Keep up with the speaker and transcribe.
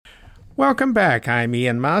Welcome back. I'm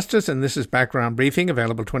Ian Masters, and this is Background Briefing,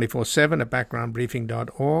 available 24/7 at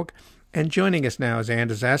backgroundbriefing.org. And joining us now is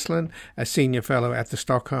Anders Aslund, a senior fellow at the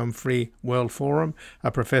Stockholm Free World Forum,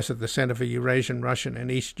 a professor at the Center for Eurasian, Russian,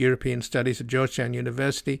 and East European Studies at Georgetown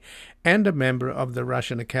University, and a member of the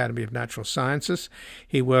Russian Academy of Natural Sciences.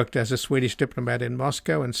 He worked as a Swedish diplomat in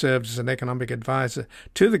Moscow and served as an economic advisor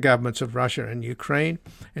to the governments of Russia and Ukraine.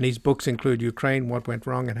 And his books include Ukraine, What Went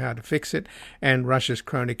Wrong and How to Fix It, and Russia's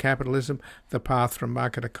Crony Capitalism, The Path from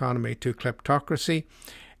Market Economy to Kleptocracy.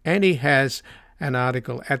 And he has an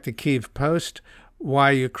article at the Kyiv Post, Why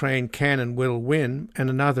Ukraine Can and Will Win, and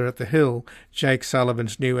another at The Hill, Jake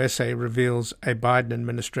Sullivan's new essay reveals a Biden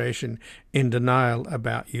administration in denial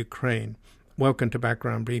about Ukraine. Welcome to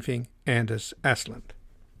Background Briefing, Anders Aslund.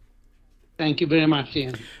 Thank you very much,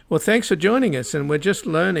 Ian. Well, thanks for joining us. And we're just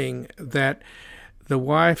learning that the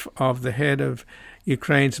wife of the head of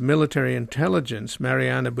Ukraine's military intelligence,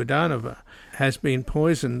 Mariana Budanova, has been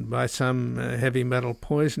poisoned by some heavy metal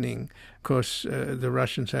poisoning. Of course, the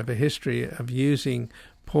Russians have a history of using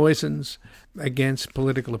poisons against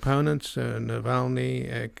political opponents.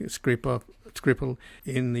 Navalny, Skripal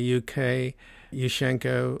in the UK,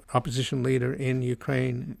 Yushchenko, opposition leader in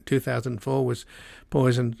Ukraine, 2004, was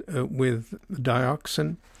poisoned with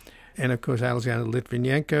dioxin. And, of course, Alexander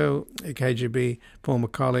Litvinenko, a KGB former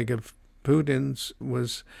colleague of Putin's,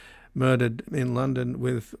 was murdered in London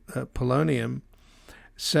with polonium.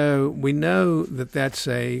 So we know that that's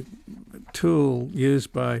a tool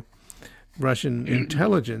used by Russian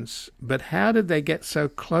intelligence. But how did they get so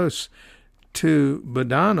close to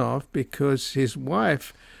Budanov? Because his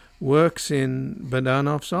wife works in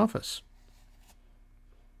Budanov's office.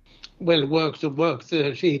 Well, works.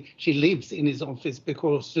 She lives in his office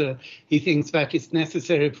because he thinks that is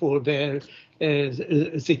necessary for their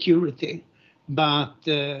security. But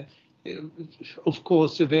of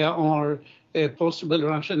course, there are possible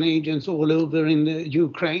Russian agents all over in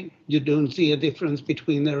Ukraine. You don't see a difference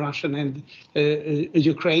between the Russian and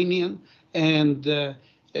Ukrainian. And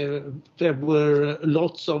there were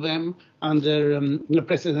lots of them under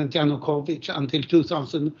President Yanukovych until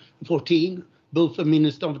 2014. Both the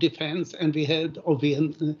Minister of Defense and the head of the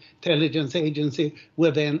intelligence agency were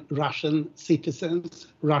then Russian citizens,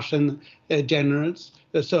 Russian generals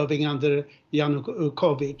serving under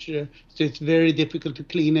Yanukovych. So it's very difficult to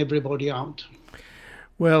clean everybody out.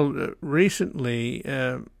 Well, recently,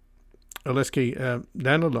 Alexei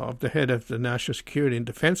Danilov, the head of the National Security and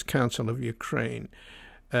Defense Council of Ukraine,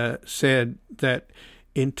 said that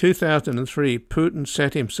in 2003, Putin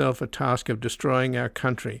set himself a task of destroying our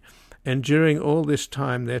country. And during all this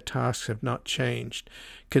time, their tasks have not changed.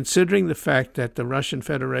 Considering the fact that the Russian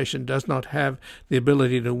Federation does not have the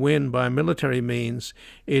ability to win by military means,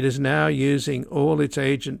 it is now using all its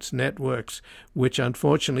agents' networks, which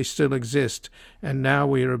unfortunately still exist, and now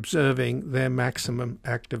we are observing their maximum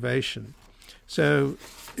activation. So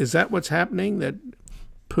is that what's happening, that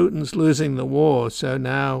Putin's losing the war, so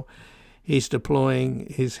now he's deploying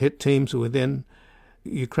his hit teams within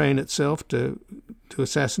Ukraine itself to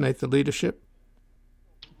assassinate the leadership?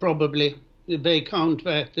 Probably. They count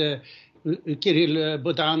that Kirill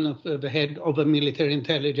Budanov, the head of the military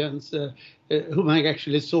intelligence, whom I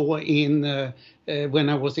actually saw in when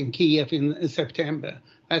I was in Kiev in September.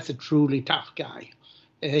 That's a truly tough guy.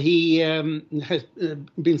 He has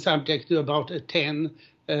been subject to about 10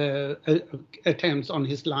 attempts on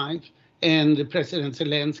his life. And President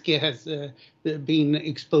Zelensky has been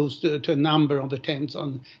exposed to a number of attempts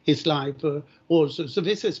on his life also. So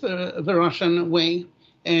this is the Russian way.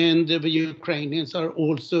 And the Ukrainians are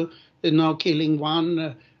also now killing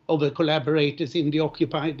one of the collaborators in the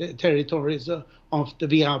occupied territories of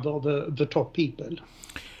the other of the top people.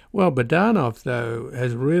 Well, Budanov, though,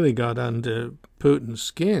 has really got under Putin's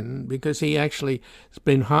skin because he actually has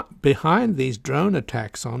been behind these drone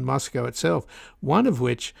attacks on Moscow itself, one of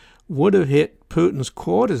which would have hit Putin's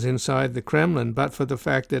quarters inside the Kremlin, but for the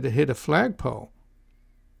fact that it hit a flagpole.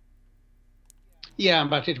 Yeah,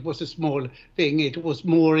 but it was a small thing. It was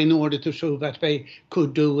more in order to show that they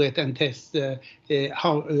could do it and test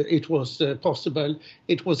how it was possible.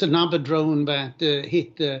 It was another drone that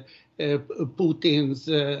hit Putin's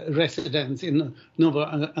residence in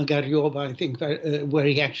Novogorod, I think, where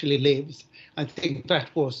he actually lives. I think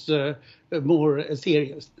that was more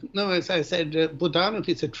serious. No, as I said, Budanov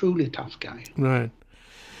is a truly tough guy. Right.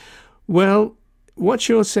 Well, what's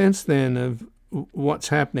your sense then of what's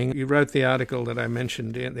happening? You wrote the article that I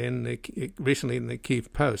mentioned recently in the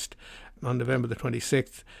Kyiv Post on November the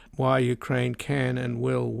 26th, Why Ukraine Can and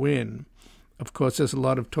Will Win. Of course, there's a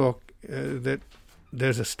lot of talk that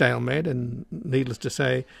there's a stalemate, and needless to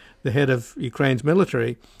say, the head of Ukraine's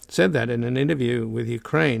military, said that in an interview with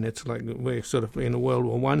Ukraine. It's like we're sort of in a World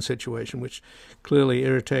War I situation, which clearly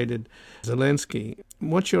irritated Zelensky.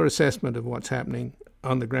 What's your assessment of what's happening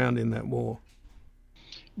on the ground in that war?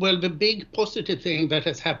 Well, the big positive thing that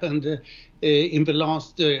has happened in the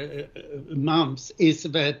last months is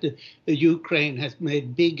that Ukraine has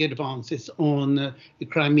made big advances on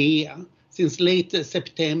Crimea. Since late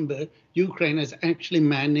September, Ukraine has actually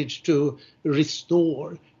managed to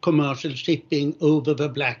restore commercial shipping over the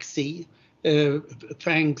Black Sea,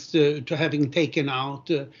 thanks to having taken out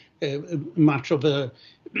much of the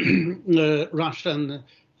Russian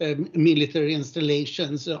military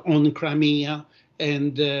installations on Crimea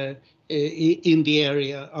and in the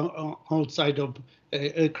area outside of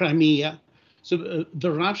Crimea. So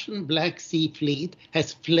the Russian Black Sea Fleet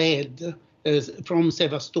has fled from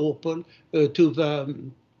Sevastopol to the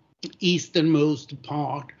easternmost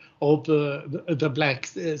part of the Black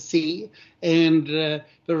Sea, and the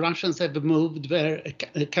Russians have moved their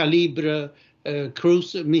Calibre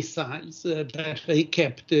cruise missiles that they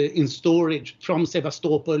kept in storage from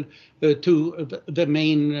Sevastopol to the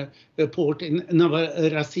main port in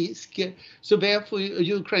Novorossiysk. So therefore,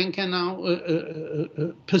 Ukraine can now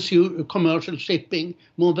pursue commercial shipping.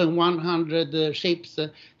 More than 100 ships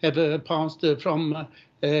have passed from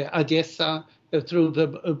Odessa through the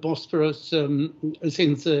Bosphorus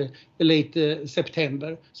since late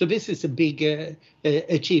September. So this is a big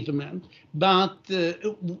achievement. But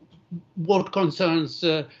what concerns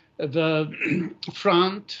the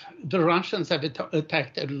front, the Russians have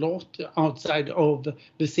attacked a lot outside of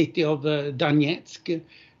the city of Donetsk,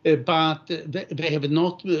 but they have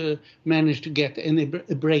not managed to get any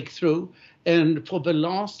breakthrough. And for the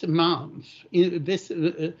last month, this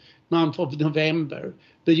month of November,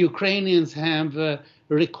 the Ukrainians have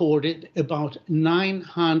recorded about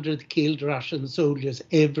 900 killed Russian soldiers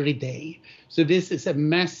every day. So this is a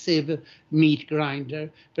massive meat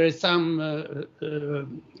grinder. There is some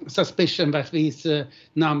suspicion that these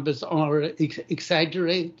numbers are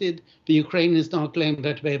exaggerated. The Ukrainians now claim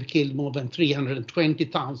that they have killed more than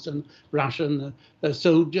 320,000 Russian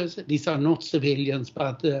soldiers. These are not civilians,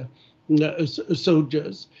 but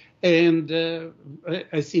soldiers. And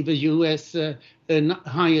I see the U.S.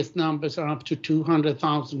 Highest numbers are up to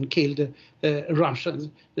 200,000 killed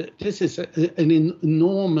Russians. This is an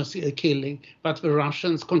enormous killing, but the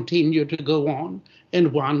Russians continue to go on.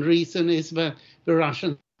 And one reason is that the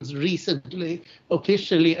Russians recently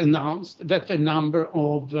officially announced that the number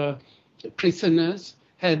of prisoners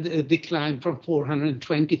had declined from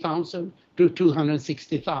 420,000 to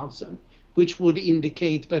 260,000. Which would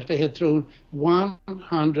indicate that they had thrown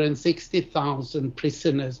 160,000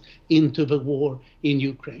 prisoners into the war in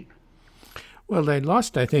Ukraine. Well, they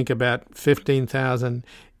lost, I think, about 15,000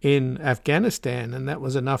 in Afghanistan, and that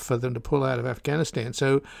was enough for them to pull out of Afghanistan.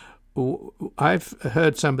 So I've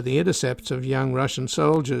heard some of the intercepts of young Russian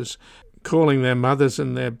soldiers calling their mothers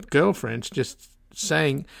and their girlfriends, just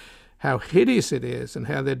saying how hideous it is and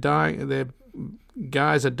how they're dying, their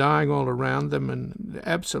guys are dying all around them, and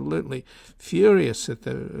absolutely furious at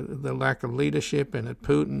the lack of leadership and at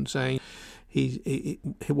Putin, saying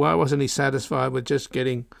why wasn't he satisfied with just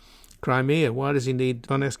getting Crimea? Why does he need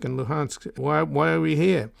Donetsk and Luhansk? Why are we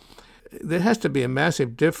here? There has to be a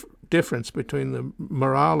massive difference between the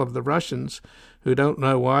morale of the Russians, who don't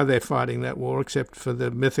know why they're fighting that war except for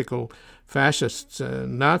the mythical fascists,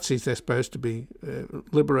 Nazis they're supposed to be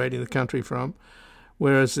liberating the country from,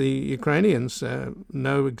 whereas the Ukrainians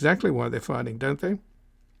know exactly why they're fighting, don't they?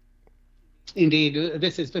 Indeed,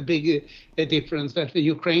 this is the big difference, that the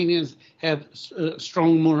Ukrainians have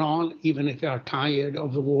strong morale, even if they are tired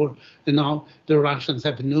of the war. And now the Russians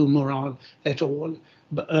have no morale at all.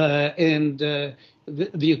 The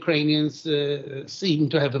Ukrainians seem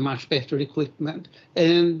to have a much better equipment.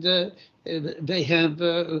 And they have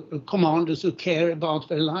commanders who care about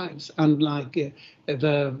their lives, unlike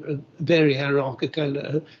the very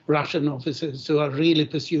hierarchical Russian officers who are really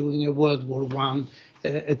pursuing a World War I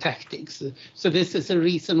tactics. So this is a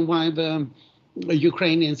reason why the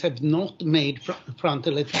Ukrainians have not made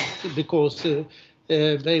frontal attacks, because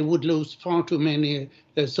they would lose far too many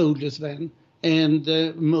soldiers then. And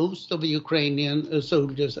most of the Ukrainian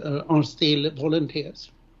soldiers are still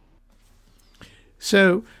volunteers.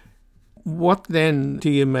 So what then do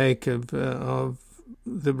you make of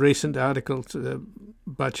the recent articles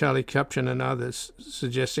by Charlie Kupchan and others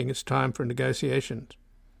suggesting it's time for negotiations?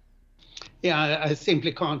 Yeah, I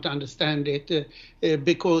simply can't understand it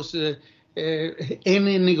because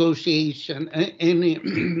any negotiation,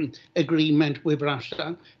 any agreement with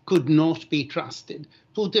Russia could not be trusted.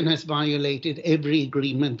 Putin has violated every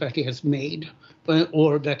agreement that he has made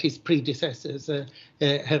or that his predecessors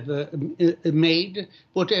have made.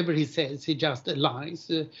 Whatever he says, he just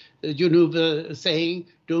lies. You know the saying,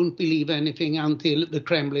 don't believe anything until the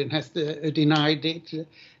Kremlin has denied it.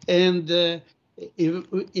 And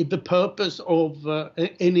if the purpose of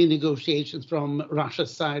any negotiations from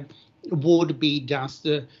Russia's side would be just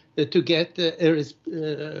to get a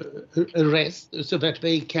rest so that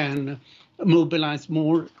they can mobilize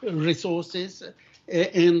more resources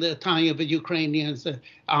and tire the Ukrainians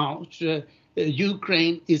out.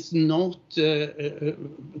 Ukraine is not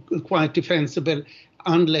quite defensible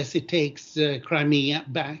unless it takes Crimea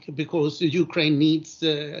back, because Ukraine needs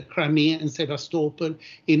Crimea and Sevastopol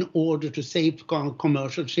in order to safeguard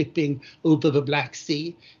commercial shipping over the Black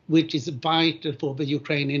Sea, which is vital for the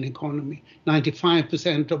Ukrainian economy.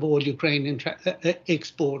 95% of all Ukrainian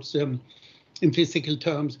exports in physical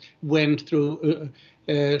terms went through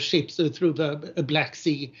ships through the Black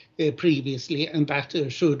Sea previously, and that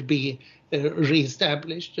should be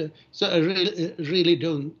re-established. So I really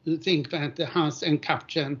don't think that Haas and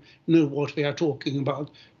Kapchan know what we are talking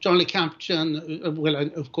about. Charlie Kapchan, well,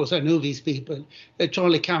 of course I know these people.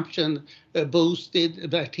 Charlie Kapchan boasted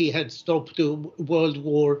that he had stopped World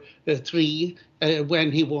War III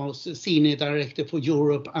when he was senior director for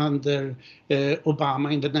Europe under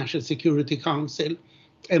Obama in the National Security Council,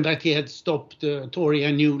 and that he had stopped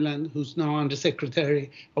Toria Newland, who's now Under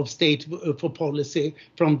Secretary of State for Policy,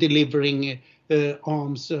 from delivering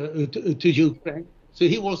arms to Ukraine. So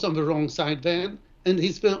he was on the wrong side then, and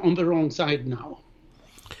he's on the wrong side now.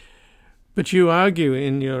 But you argue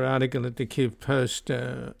in your article at the Kyiv Post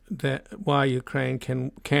that why Ukraine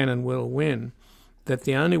can and will win, that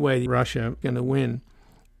the only way Russia is going to win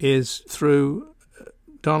is through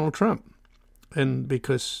Donald Trump. And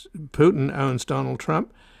because Putin owns Donald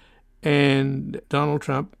Trump, and Donald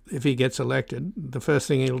Trump, if he gets elected, the first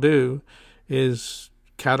thing he'll do is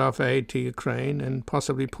cut off aid to Ukraine and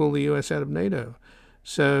possibly pull the U.S. out of NATO.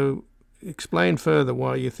 So explain further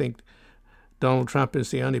why you think Donald Trump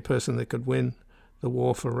is the only person that could win the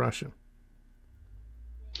war for Russia.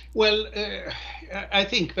 Well, I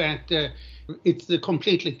think that it's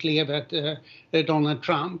completely clear that Donald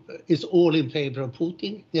Trump is all in favor of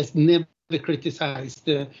Putin. He has never criticized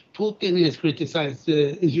Putin. He has criticized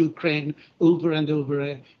Ukraine over and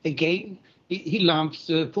over again. He loves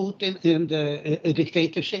Putin and a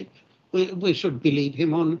dictatorship. We should believe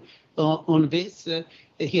him on this.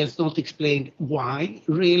 He has not explained why,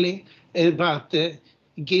 really, but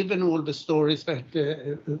given all the stories that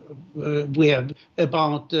we have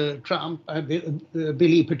about Trump, I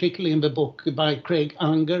believe particularly in the book by Craig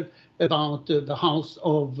Unger about the House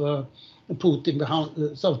of Putin, the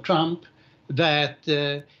House of Trump, that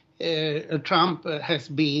Trump has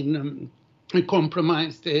been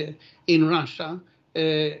compromised in Russia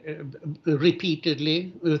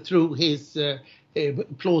repeatedly through his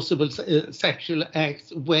plausible sexual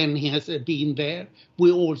acts when he has been there.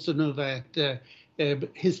 We also know that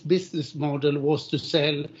his business model was to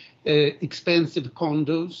sell expensive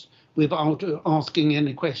condos without asking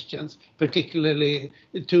any questions, particularly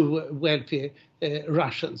to wealthy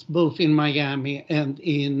Russians, both in Miami and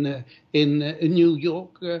in New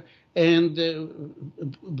York. And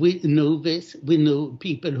we know this. We know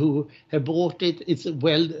people who have bought it. It's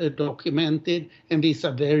well documented. And these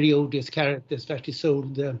are very odious characters that he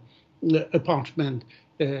sold the apartment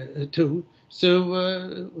to.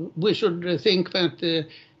 So we should think that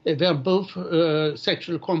they are both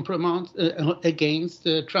sexual compromise against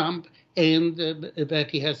Trump, and that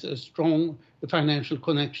he has strong financial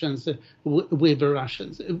connections with the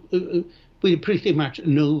Russians. We pretty much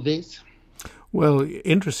know this. Well,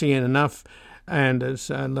 interesting enough, and as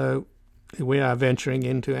I know, we are venturing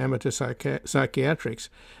into amateur psychiatrics.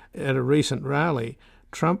 At a recent rally,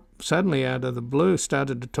 Trump suddenly out of the blue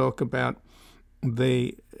started to talk about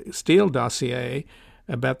the Steele dossier,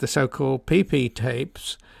 about the so-called PP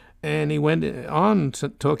tapes, and he went on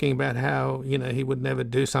talking about how, he would never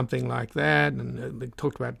do something like that, and they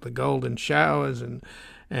talked about the golden showers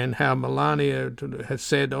and how Melania has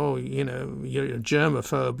said, you're a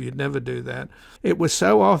germaphobe, you'd never do that. It was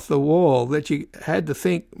so off the wall that you had to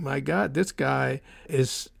think, my God, this guy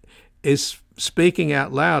is speaking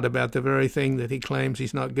out loud about the very thing that he claims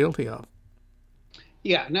he's not guilty of.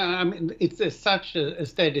 Yeah, no, I mean, it's such a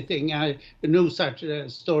steady thing. I know such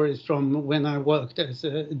stories from when I worked as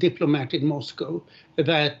a diplomat in Moscow,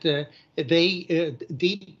 that they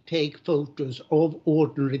did take photos of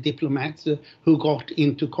ordinary diplomats who got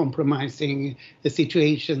into compromising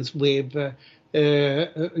situations with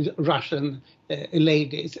Russian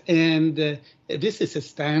ladies. And this is a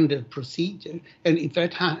standard procedure. And if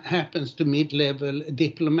that happens to mid-level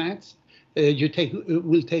diplomats,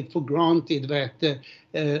 will take for granted that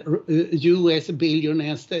U.S.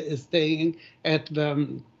 billionaires staying at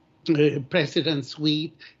the president's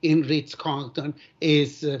suite in Ritz-Carlton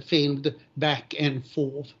is filmed back and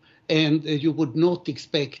forth. And you would not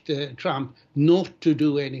expect Trump not to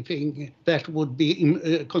do anything that would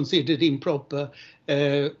be considered improper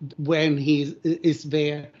when he is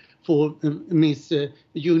there for Miss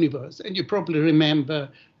Universe. And you probably remember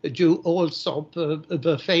Joe Alsop,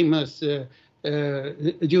 the famous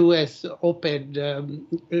U.S. op-ed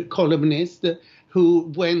columnist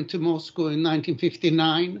who went to Moscow in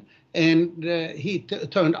 1959, and he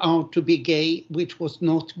turned out to be gay, which was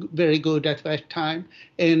not very good at that time.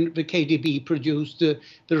 And the KGB produced the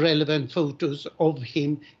relevant photos of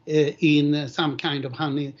him in some kind of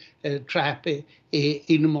honey trap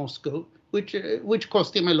in Moscow, which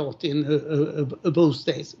cost him a lot in those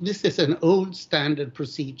days. This is an old standard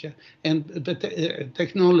procedure, and the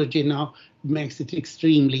technology now makes it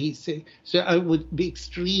extremely easy. So I would be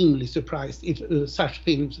extremely surprised if such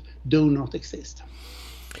films do not exist.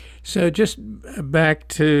 So just back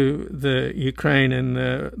to the Ukraine and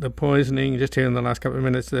the poisoning, just here in the last couple of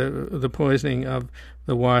minutes, the poisoning of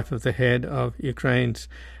the wife of the head of Ukraine's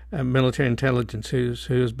military intelligence,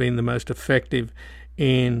 who's been the most effective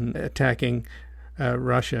in attacking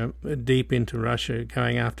Russia, deep into Russia,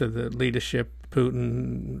 going after the leadership,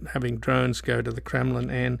 Putin, having drones go to the Kremlin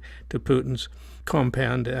and to Putin's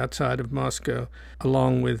compound outside of Moscow,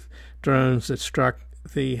 along with drones that struck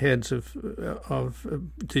the heads of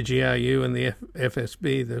the GRU and the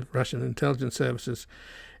FSB, the Russian intelligence services,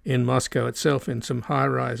 in Moscow itself, in some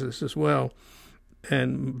high-rises as well.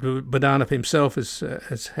 And Budanov himself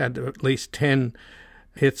has had at least 10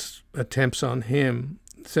 attempts on him.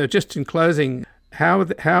 So just in closing, how are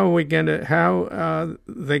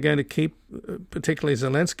they going to keep particularly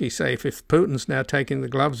Zelensky safe if Putin's now taking the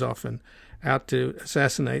gloves off and out to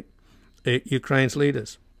assassinate Ukraine's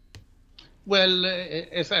leaders? Well,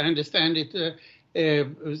 as I understand it,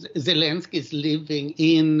 Zelensky is living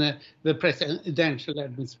in the presidential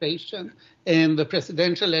administration, and the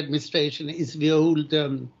presidential administration is the old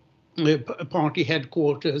party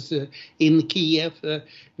headquarters in Kiev.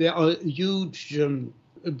 There are huge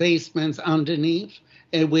basements underneath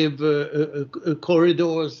with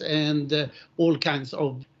corridors and all kinds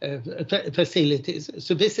of facilities.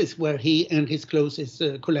 So this is where he and his closest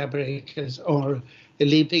collaborators are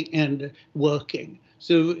living and working.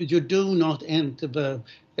 So you do not enter the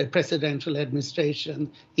presidential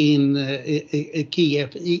administration in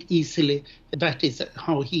Kiev easily. That is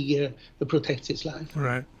how he protects his life.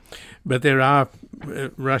 Right. But there are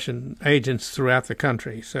Russian agents throughout the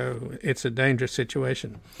country, so it's a dangerous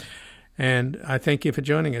situation. And I thank you for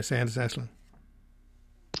joining us, Anders Aslan.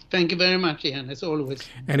 Thank you very much, Ian, as always.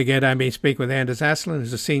 And again, I've been speaking with Anders Aslan,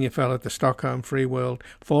 who's a senior fellow at the Stockholm Free World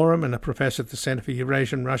Forum and a professor at the Center for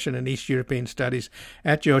Eurasian, Russian and East European Studies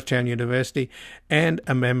at Georgetown University and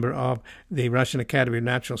a member of the Russian Academy of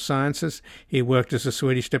Natural Sciences. He worked as a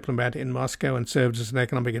Swedish diplomat in Moscow and served as an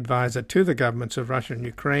economic advisor to the governments of Russia and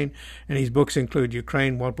Ukraine. And his books include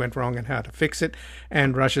Ukraine, What Went Wrong and How to Fix It,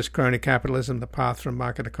 and Russia's Crony Capitalism, The Path from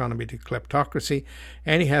Market Economy to Kleptocracy.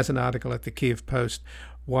 And he has an article at the Kiev Post,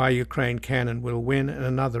 Why Ukraine Can and Will Win, and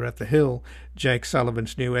another at The Hill. Jake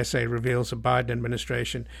Sullivan's new essay reveals a Biden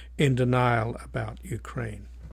administration in denial about Ukraine.